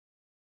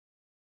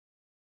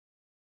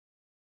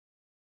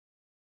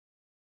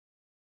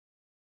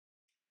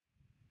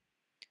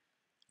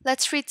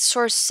Let's read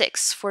source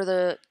 6 for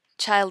the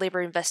child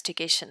labor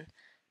investigation,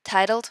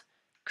 titled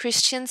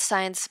Christian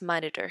Science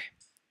Monitor.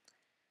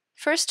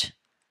 First,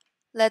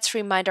 let's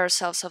remind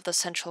ourselves of the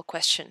central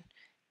question,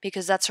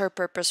 because that's our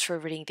purpose for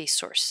reading this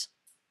source.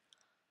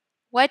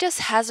 Why does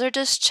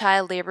hazardous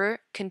child labor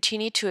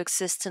continue to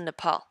exist in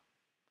Nepal?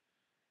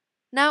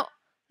 Now,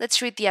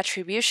 let's read the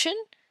attribution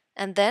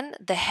and then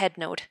the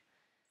headnote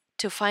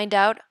to find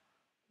out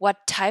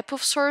what type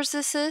of source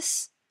this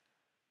is,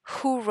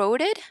 who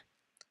wrote it,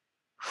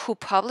 who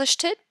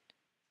published it,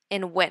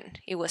 and when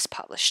it was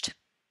published.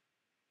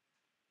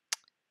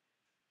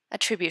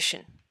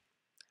 Attribution.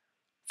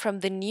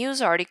 From the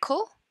news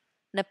article,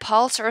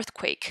 Nepal's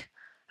Earthquake,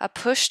 a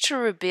push to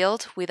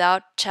rebuild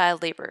without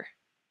child labor.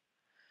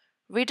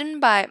 Written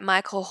by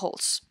Michael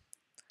Holtz.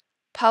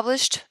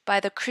 Published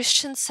by the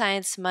Christian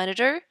Science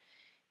Monitor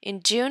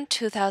in June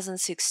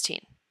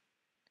 2016.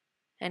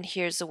 And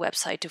here's the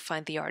website to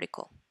find the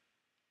article.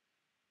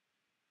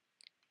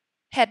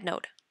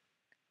 Headnote.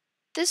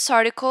 This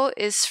article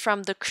is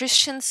from the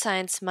Christian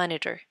Science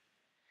Monitor,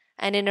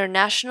 an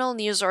international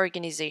news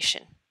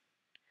organization.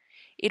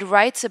 It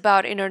writes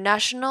about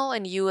international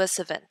and US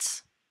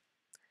events.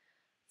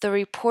 The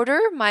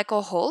reporter,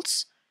 Michael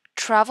Holtz,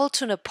 traveled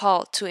to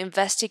Nepal to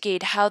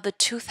investigate how the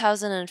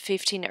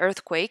 2015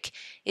 earthquake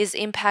is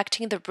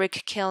impacting the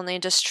brick kiln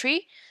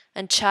industry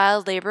and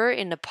child labor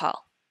in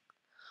Nepal.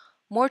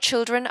 More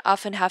children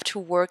often have to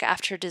work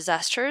after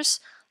disasters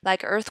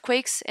like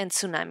earthquakes and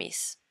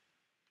tsunamis.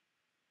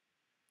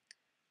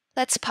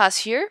 Let's pause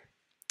here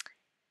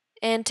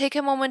and take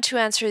a moment to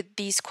answer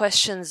these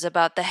questions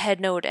about the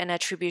headnote and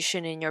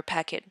attribution in your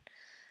packet.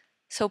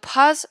 So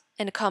pause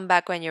and come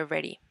back when you're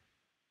ready.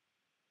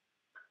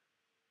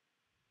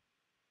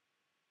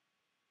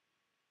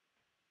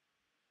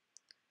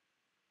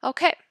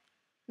 Okay,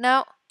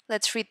 now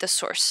let's read the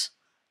source.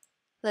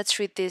 Let's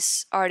read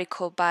this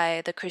article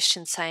by the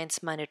Christian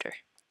Science Monitor.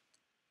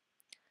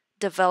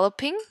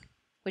 Developing,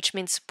 which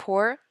means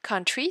poor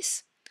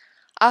countries,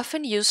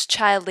 often use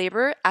child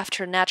labor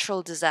after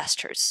natural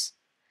disasters.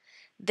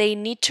 They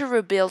need to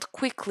rebuild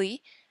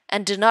quickly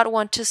and do not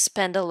want to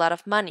spend a lot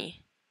of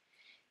money.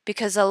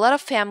 Because a lot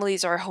of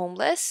families are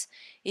homeless,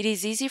 it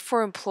is easy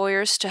for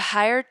employers to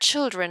hire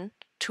children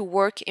to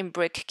work in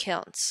brick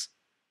kilns.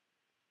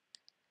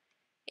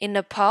 In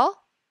Nepal,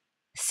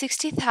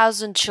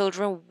 60,000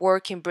 children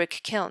work in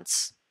brick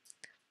kilns.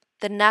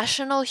 The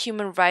National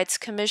Human Rights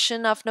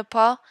Commission of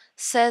Nepal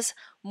says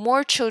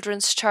more children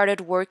started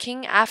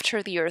working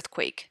after the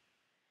earthquake.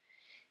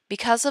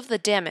 Because of the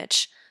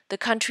damage, the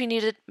country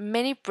needed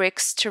many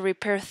bricks to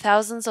repair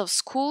thousands of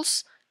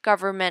schools,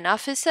 government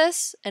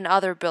offices, and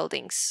other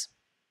buildings.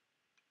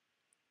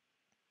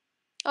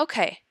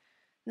 Okay,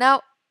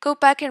 now go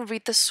back and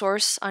read the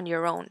source on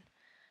your own.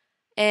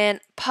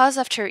 And pause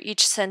after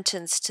each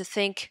sentence to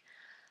think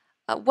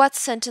what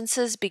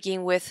sentences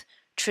begin with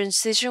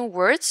transition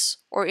words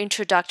or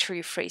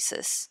introductory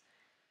phrases,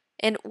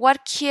 and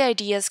what key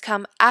ideas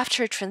come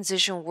after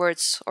transition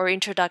words or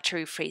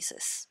introductory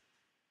phrases.